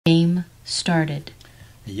started.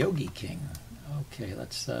 The Yogi King. Okay,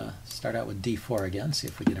 let's start out with d4 again, see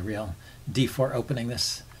if we get a real d4 opening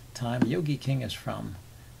this time. Yogi King is from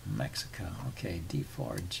Mexico. Okay,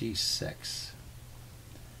 d4, g6.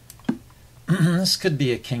 This could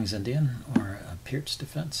be a King's Indian or a Pirch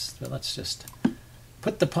defense, but let's just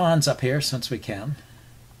put the pawns up here since we can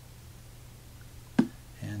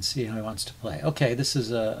and see how he wants to play. Okay, this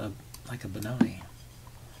is like a Benoni,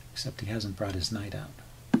 except he hasn't brought his knight out.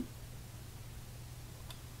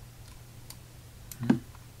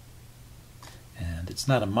 And it's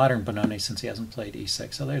not a modern Benoni since he hasn't played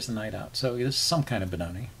e6, so there's the knight out. So this is some kind of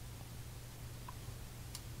Benoni.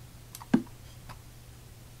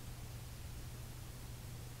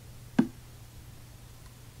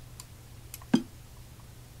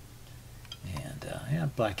 Yeah,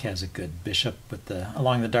 black has a good bishop with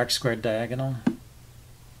along the dark squared diagonal.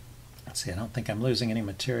 Let's see, I don't think I'm losing any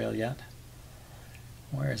material yet.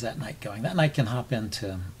 Where is that knight going? That knight can hop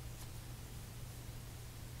into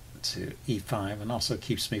e5 and also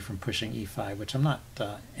keeps me from pushing e5, which I'm not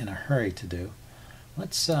in a hurry to do.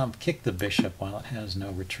 Let's kick the bishop while it has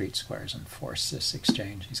no retreat squares and force this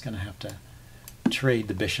exchange. He's going to have to trade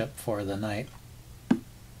the bishop for the knight.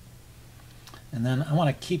 And then I want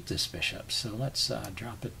to keep this bishop, so let's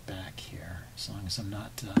drop it back here, as long as I'm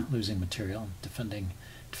not losing material. Defending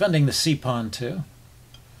the c-pawn too.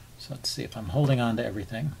 So let's see if I'm holding on to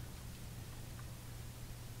everything.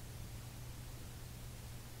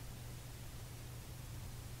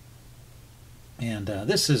 And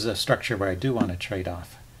this is a structure where I do want to trade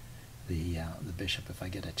off the bishop if I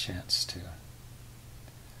get a chance to.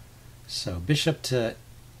 So bishop to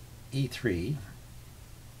e3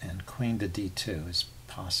 and queen to d2 is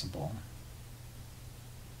possible.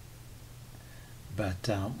 But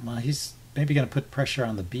well, he's maybe going to put pressure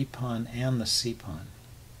on the b-pawn and the c-pawn.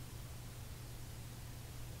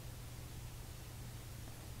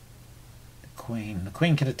 The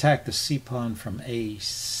queen can attack the c-pawn from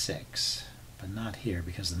a6, but not here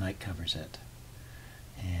because the knight covers it.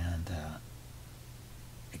 And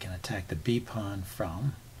it can attack the b-pawn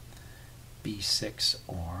from b6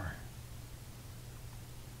 or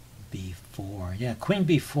b4. Yeah, queen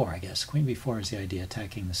b4, I guess. Queen b4 is the idea,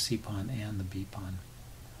 attacking the c-pawn and the b-pawn.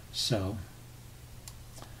 So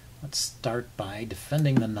let's start by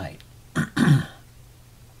defending the knight. I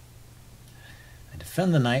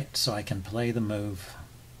defend the knight so I can play the move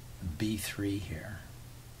b3 here,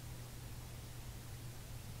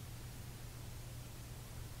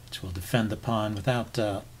 which will defend the pawn without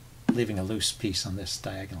leaving a loose piece on this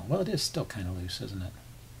diagonal. Well, it is still kind of loose, isn't it?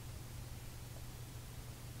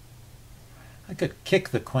 I could kick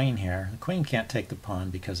the queen here. The queen can't take the pawn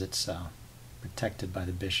because it's protected by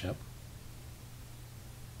the bishop.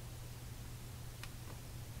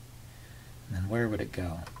 And then where would it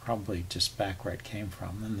go? Probably just back where it came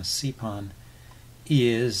from. Then the c-pawn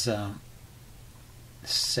is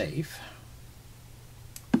safe.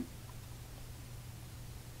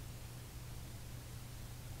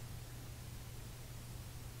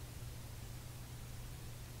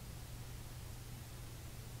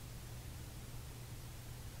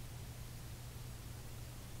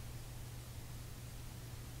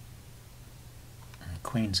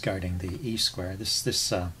 Queen's guarding the e square. This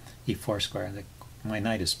e4 square. My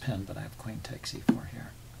knight is pinned, but I have queen takes e4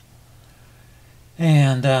 here.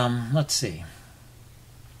 And let's see.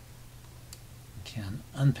 Can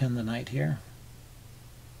unpin the knight here.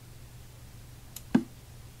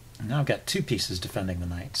 Now I've got two pieces defending the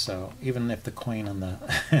knight, so even if the queen and the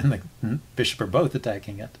bishop are both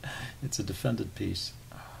attacking it, it's a defended piece.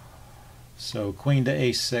 So queen to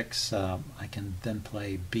a6, I can then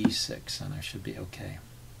play b6, and I should be okay.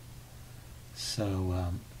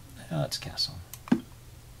 So let's castle. And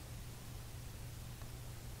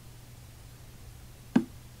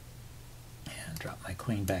drop my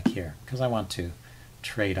queen back here, because I want to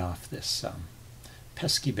trade off this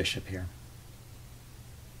pesky bishop here.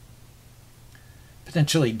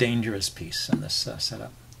 Potentially dangerous piece in this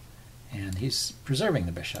setup. And he's preserving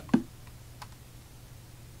the bishop.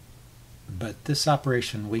 But this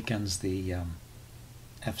operation weakens the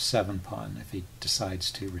f7 pawn if he decides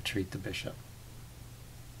to retreat the bishop.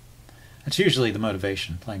 That's usually the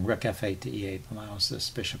motivation. Playing rook f8 to e8 allows this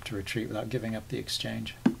bishop to retreat without giving up the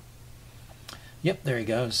exchange. Yep, there he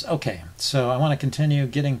goes. Okay, so I want to continue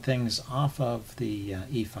getting things off of the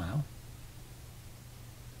e-file.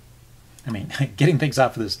 I mean, getting things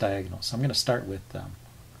off of this diagonal. So I'm going to start with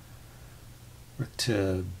rook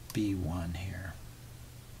to b1 here.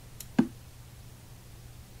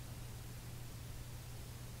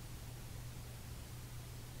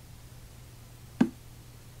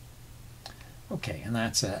 Okay, and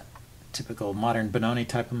that's a typical modern Benoni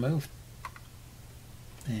type of move.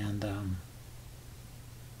 And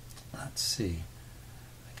let's see,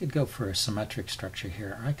 I could go for a symmetric structure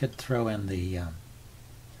here. I could throw in the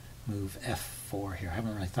move f4 here. I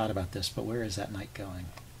haven't really thought about this, but where is that knight going?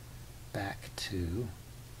 Back to...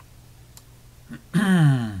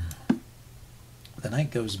 the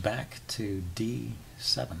knight goes back to d7.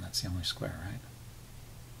 That's the only square, right?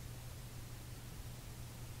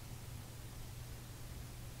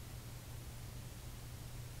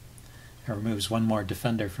 It removes one more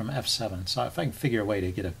defender from f7. So if I can figure a way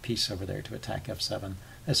to get a piece over there to attack f7,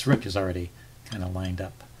 this rook is already kind of lined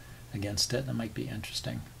up against it. That might be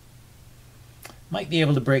interesting. Might be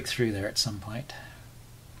able to break through there at some point.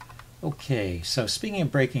 Okay, so speaking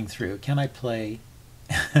of breaking through, can I play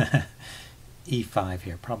e5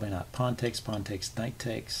 here? Probably not. Pawn takes, knight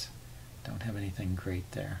takes. Don't have anything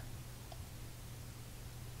great there.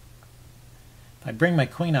 If I bring my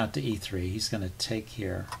queen out to e3, he's going to take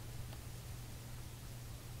here.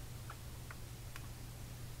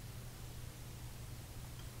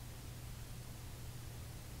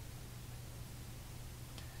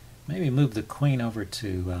 Maybe move the queen over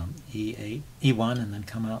to e8, e1, and then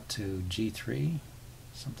come out to g3,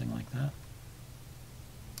 something like that.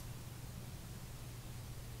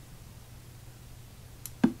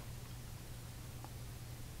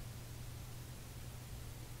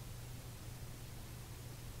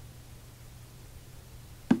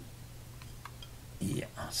 Yeah,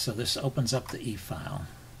 so this opens up the e-file.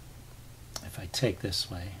 If I take this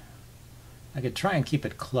way, I could try and keep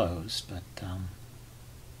it closed, but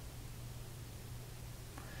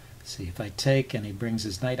see, if I take and he brings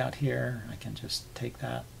his knight out here, I can just take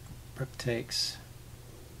that. Rook takes.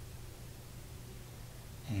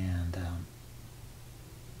 And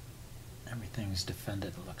everything's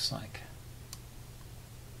defended, it looks like.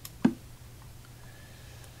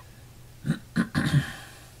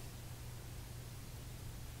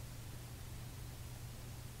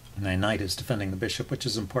 My knight is defending the bishop, which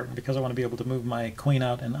is important because I want to be able to move my queen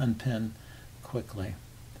out and unpin quickly.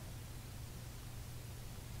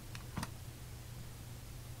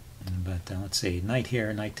 But let's see, knight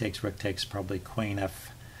here, knight takes, rook takes, probably queen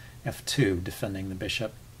f2 defending the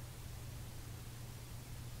bishop.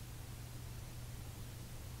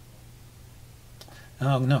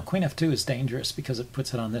 Oh no, queen f2 is dangerous because it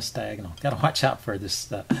puts it on this diagonal. Got to watch out for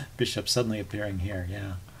this bishop suddenly appearing here,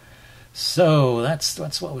 yeah. So that's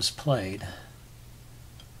what was played.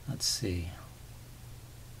 Let's see.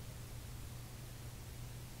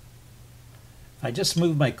 If I just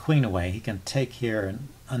move my queen away, he can take here and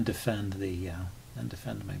undefend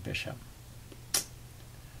my bishop. It's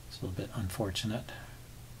a little bit unfortunate.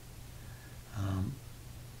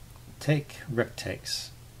 Take, rook takes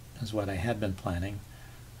is what I had been planning,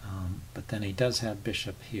 but then he does have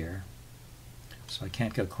bishop here, so I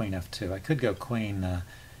can't go queen f2. I could go queen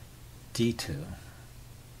d2.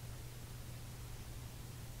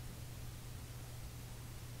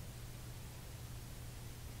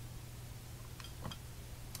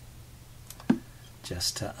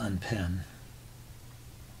 Just to unpin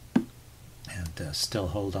and still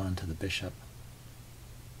hold on to the bishop.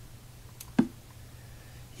 You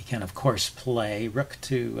can of course play rook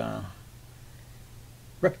to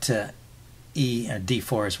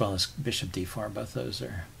d4 as well as bishop d4. Both those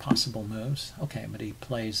are possible moves. Okay, but he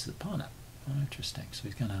plays the pawn up. Oh, interesting. So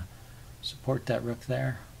he's going to support that rook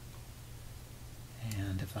there.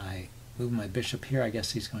 And if I move my bishop here, I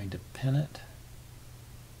guess he's going to pin it.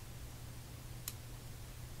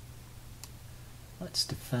 Let's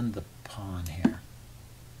defend the pawn here.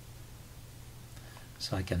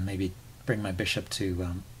 So I can maybe bring my bishop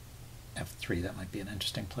to f3. That might be an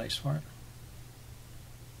interesting place for it.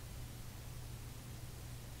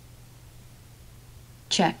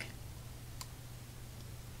 Check.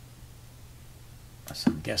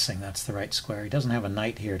 So I'm guessing that's the right square. He doesn't have a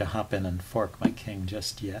knight here to hop in and fork my king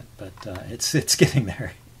just yet, but it's getting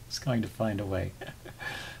there. He's going to find a way.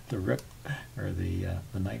 The rook or the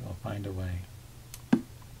knight will find a way.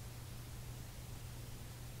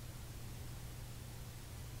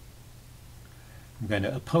 I'm going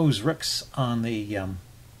to oppose rooks on the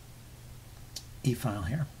e-file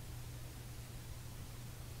here.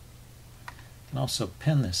 I can also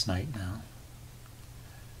pin this knight now.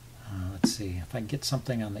 Let's see if I can get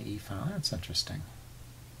something on the e-file. That's interesting.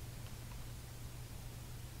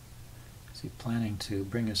 Is he planning to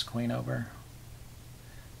bring his queen over?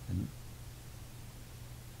 And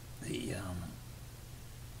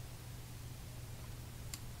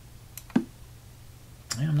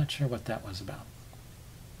I'm not sure what that was about.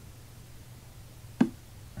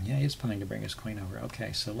 Yeah, he's planning to bring his queen over.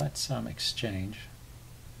 Okay, so let's exchange.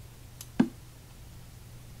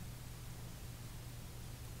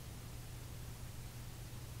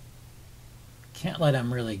 can't let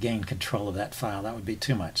him really gain control of that file. That would be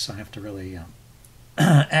too much, so I have to really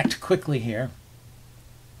act quickly here.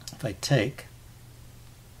 If I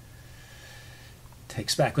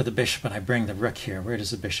takes back with the bishop and I bring the rook here, where does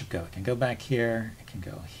the bishop go? It can go back here, it can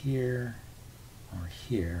go here, or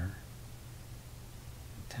here.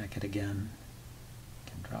 Attack it again.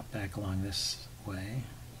 It can drop back along this way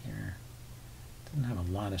here. Doesn't have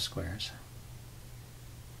a lot of squares.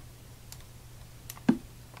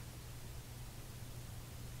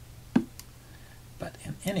 But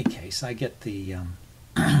in any case, I get the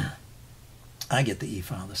I get the e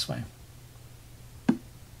file this way.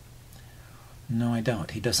 No, I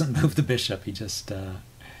don't. He doesn't move the bishop. He just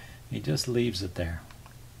leaves it there.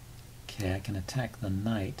 Okay, I can attack the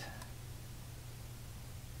knight.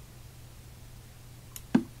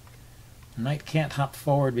 The knight can't hop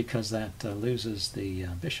forward because that loses the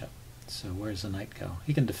bishop. So where's the knight go?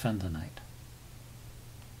 He can defend the knight.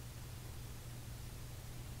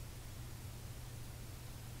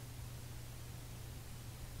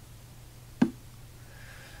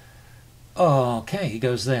 Okay, he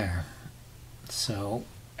goes there. So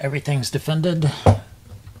everything's defended.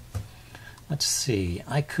 Let's see.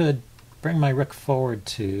 I could bring my rook forward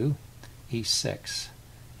to e6.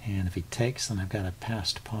 And if he takes, then I've got a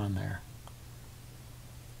passed pawn there.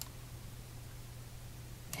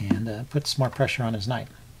 And puts more pressure on his knight.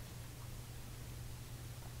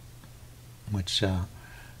 Which, now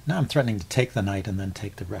I'm threatening to take the knight and then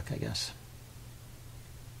take the rook, I guess.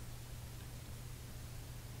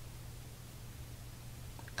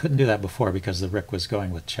 Couldn't do that before because the rook was going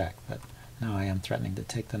with check, but now I am threatening to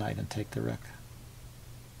take the knight and take the rook.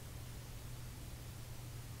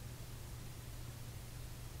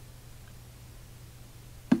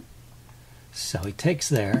 So he takes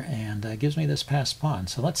there and gives me this passed pawn.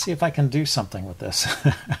 So let's see if I can do something with this.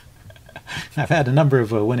 I've had a number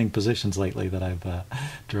of winning positions lately that I've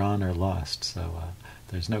drawn or lost, so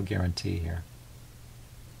there's no guarantee here.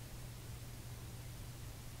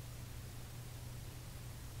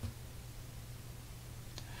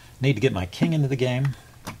 Need to get my king into the game.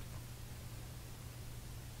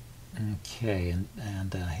 Okay,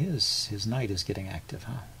 and his knight is getting active,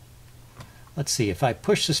 huh? Let's see, if I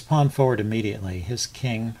push this pawn forward immediately, his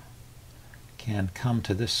king can come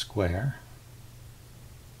to this square.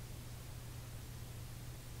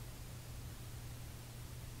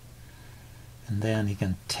 And then he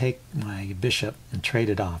can take my bishop and trade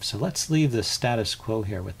it off. So let's leave the status quo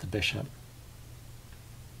here with the bishop.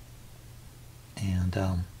 And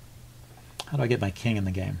how do I get my king in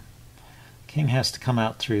the game? King has to come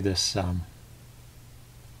out through this,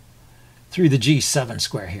 through the g7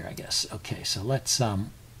 square here, I guess. Okay, so let's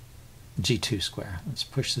g2 square. Let's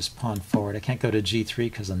push this pawn forward. I can't go to g3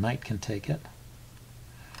 because the knight can take it.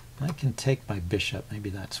 Knight can take my bishop. Maybe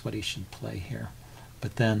that's what he should play here.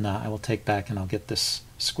 But then I will take back and I'll get this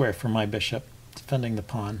square for my bishop, defending the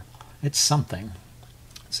pawn. It's something.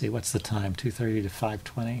 Let's see, what's the time? 2:30 to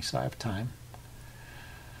 5:20, so I have time.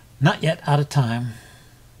 Not yet out of time.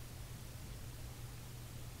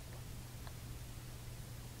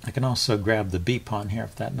 I can also grab the b pawn here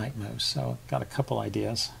if that knight moves, so I've got a couple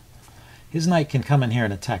ideas. His knight can come in here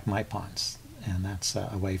and attack my pawns, and that's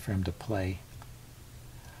a way for him to play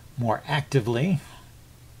more actively.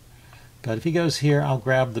 But if he goes here, I'll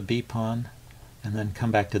grab the b pawn and then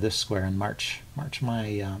come back to this square and march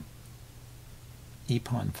my e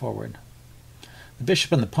pawn forward. The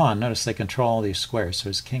bishop and the pawn, notice they control all these squares, so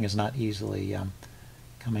his king is not easily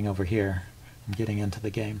coming over here and getting into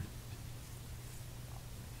the game.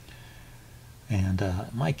 And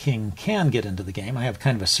my king can get into the game. I have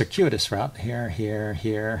kind of a circuitous route here, here,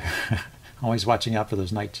 here. Always watching out for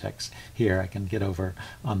those knight checks. Here I can get over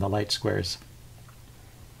on the light squares.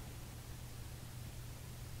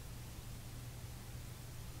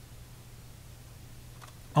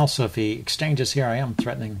 Also, if he exchanges here, I am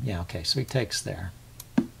threatening. Yeah, okay, so he takes there.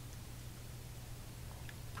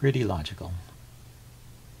 Pretty logical.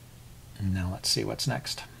 Now let's see what's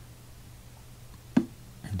next.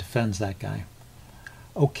 Defends that guy.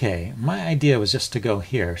 Okay, my idea was just to go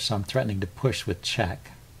here, so I'm threatening to push with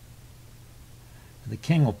check. The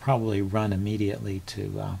king will probably run immediately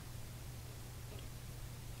to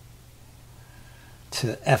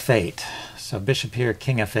f8. So bishop here,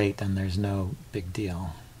 king f8, and there's no big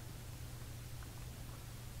deal.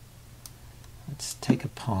 Let's take a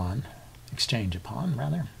pawn, exchange a pawn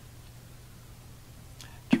rather.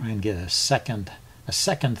 Try and get a second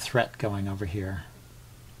threat going over here.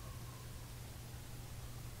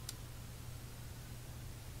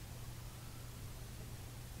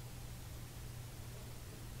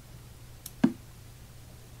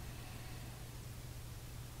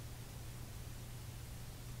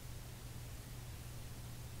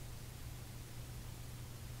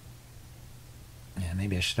 Yeah,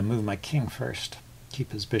 maybe I should have moved my king first.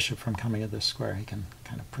 Keep his bishop from coming to this square. He can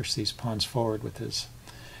kind of push these pawns forward with his,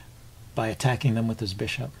 by attacking them with his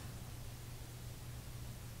bishop.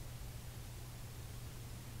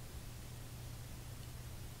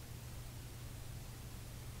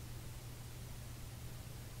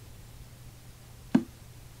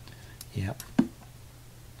 Yep.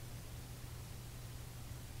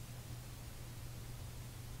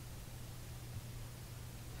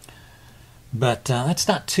 But that's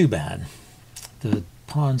not too bad. The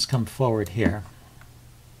pawns come forward here.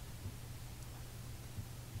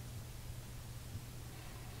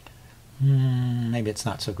 Maybe it's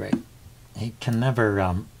not so great. He can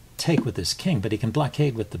never take with his king, but he can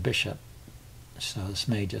blockade with the bishop. So this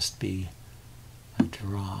may just be a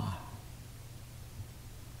draw.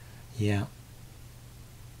 Yeah.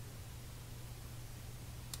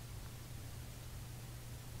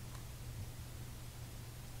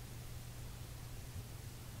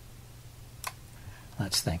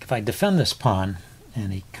 Let's think. If I defend this pawn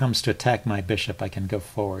and he comes to attack my bishop, I can go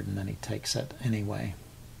forward and then he takes it anyway.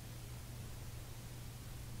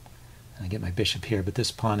 And I get my bishop here, but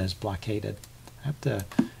this pawn is blockaded. I have to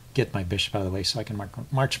get my bishop out of the way so I can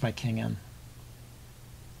march my king in.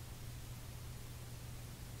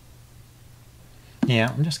 Yeah,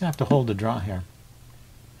 I'm just going to have to hold the draw here.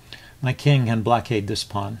 My king can blockade this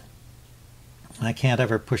pawn. I can't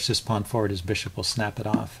ever push this pawn forward. His bishop will snap it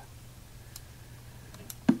off.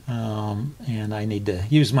 And I need to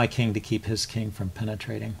use my king to keep his king from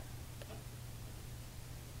penetrating.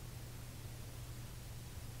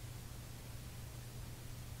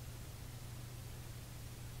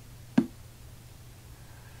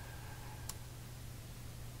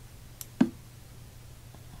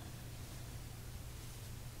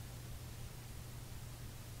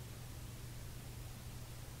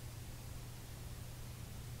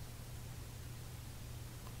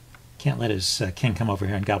 Can't let his king come over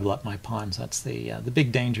here and gobble up my pawns. That's the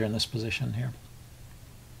big danger in this position here.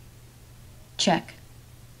 Check.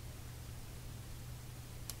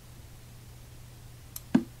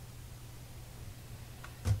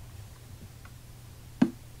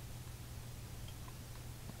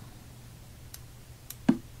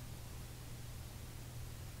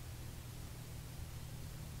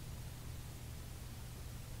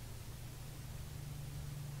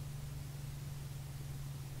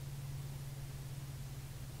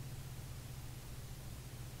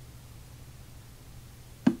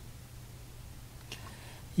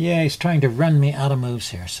 Yeah, he's trying to run me out of moves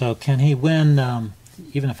here. So can he win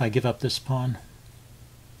even if I give up this pawn?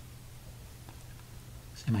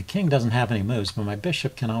 See, my king doesn't have any moves, but my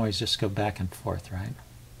bishop can always just go back and forth, right?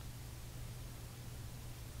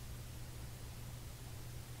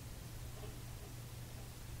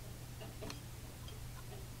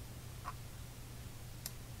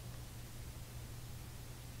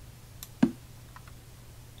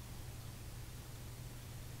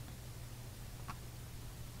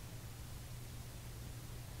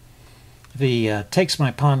 If he takes my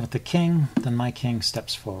pawn with the king, then my king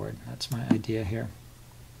steps forward. That's my idea here.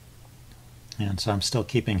 And so I'm still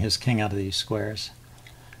keeping his king out of these squares.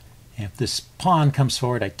 If this pawn comes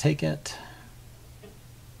forward, I take it.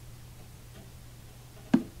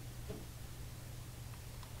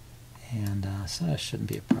 And so that shouldn't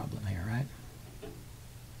be a problem here, right?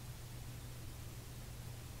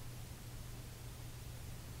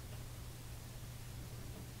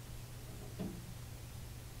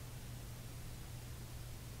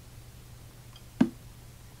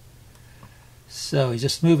 So he's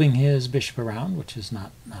just moving his bishop around, which is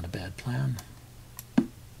not a bad plan.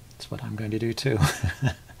 That's what I'm going to do too.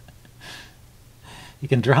 You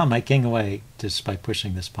can draw my king away just by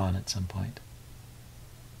pushing this pawn at some point.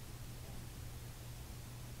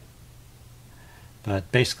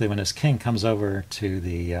 But basically when his king comes over to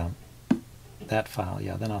the that file,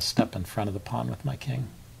 yeah, then I'll step in front of the pawn with my king.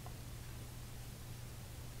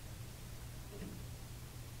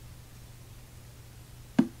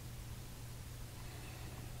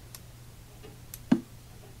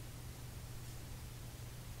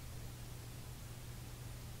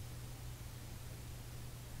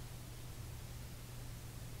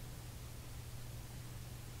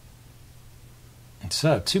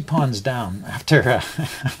 So, 2 pawns down after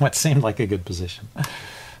what seemed like a good position.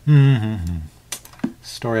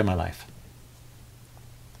 Story of my life.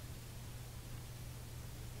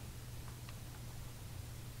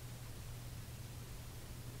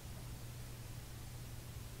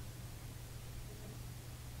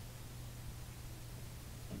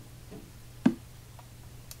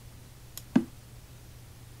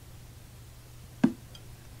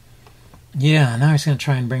 Yeah, now he's going to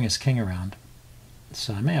try and bring his king around.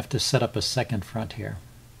 So I may have to set up a second front here.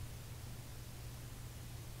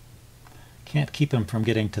 Can't keep him from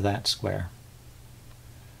getting to that square.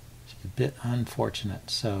 It's a bit unfortunate.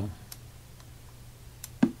 So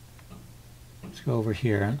let's go over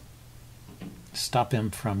here and stop him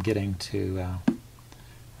from getting to,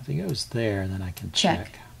 if he goes there, then I can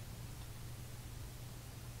check.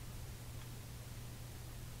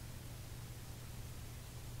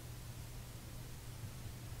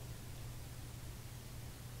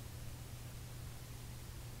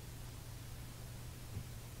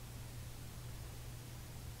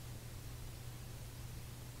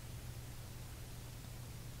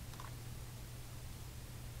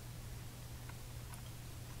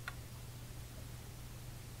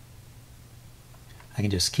 I can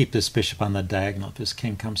just keep this bishop on the diagonal if his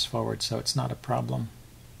king comes forward, so it's not a problem.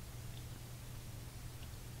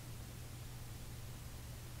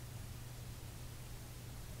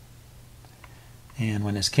 And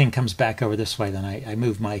when his king comes back over this way, then I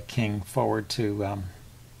move my king forward to,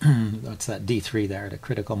 what's that, d3 there at a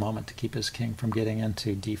critical moment to keep his king from getting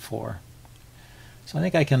into d4. So I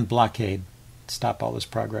think I can blockade, stop all his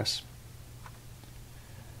progress.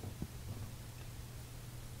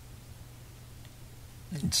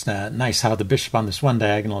 It's nice how the bishop on this one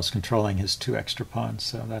diagonal is controlling his two extra pawns.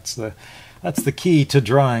 So that's the key to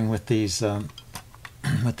drawing with these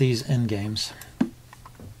endgames.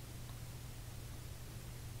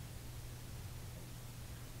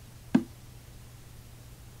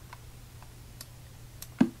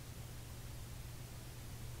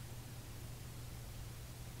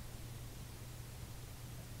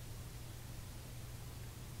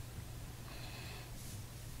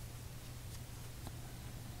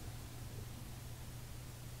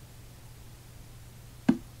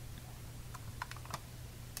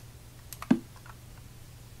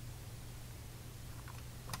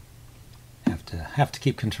 Have to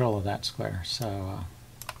keep control of that square, so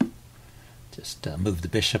just move the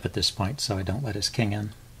bishop at this point so I don't let his king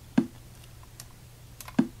in.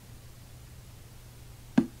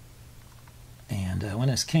 And when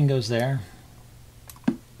his king goes there,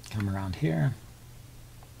 come around here.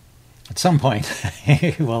 At some point,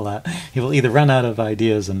 he will either run out of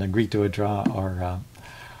ideas and agree to a draw,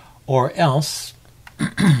 or else.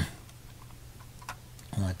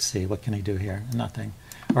 Let's see, what can he do here? Nothing.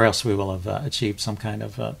 Or else we will have achieved some kind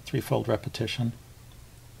of threefold repetition.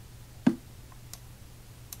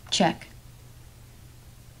 Check.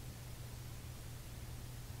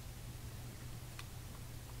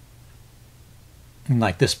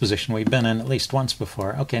 Like this position we've been in at least once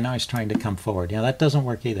before. Okay, now he's trying to come forward. Yeah, that doesn't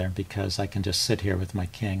work either because I can just sit here with my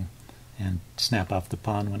king and snap off the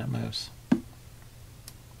pawn when it moves.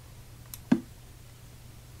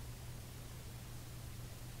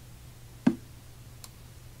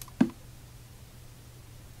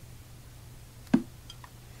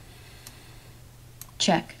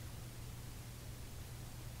 Check.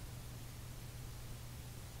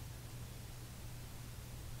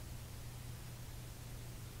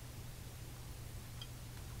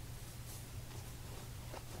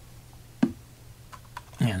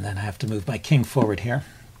 And then I have to move my king forward here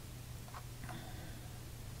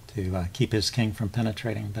to keep his king from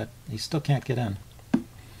penetrating, but he still can't get in.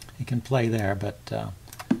 He can play there, but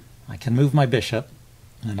I can move my bishop,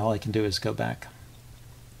 and all I can do is go back.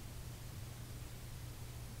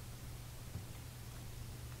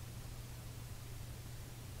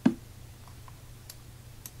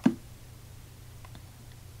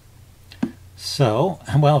 So,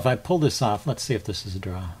 well, if I pull this off, let's see if this is a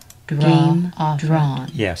draw. Game drawn.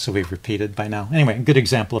 Yeah, so we've repeated by now. Anyway, a good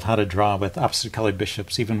example of how to draw with opposite colored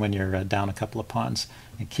bishops, even when you're down a couple of pawns.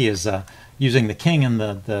 The key is using the king and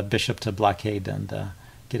the bishop to blockade and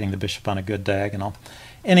getting the bishop on a good diagonal.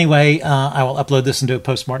 Anyway, I will upload this and do a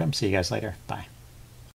postmortem. See you guys later. Bye.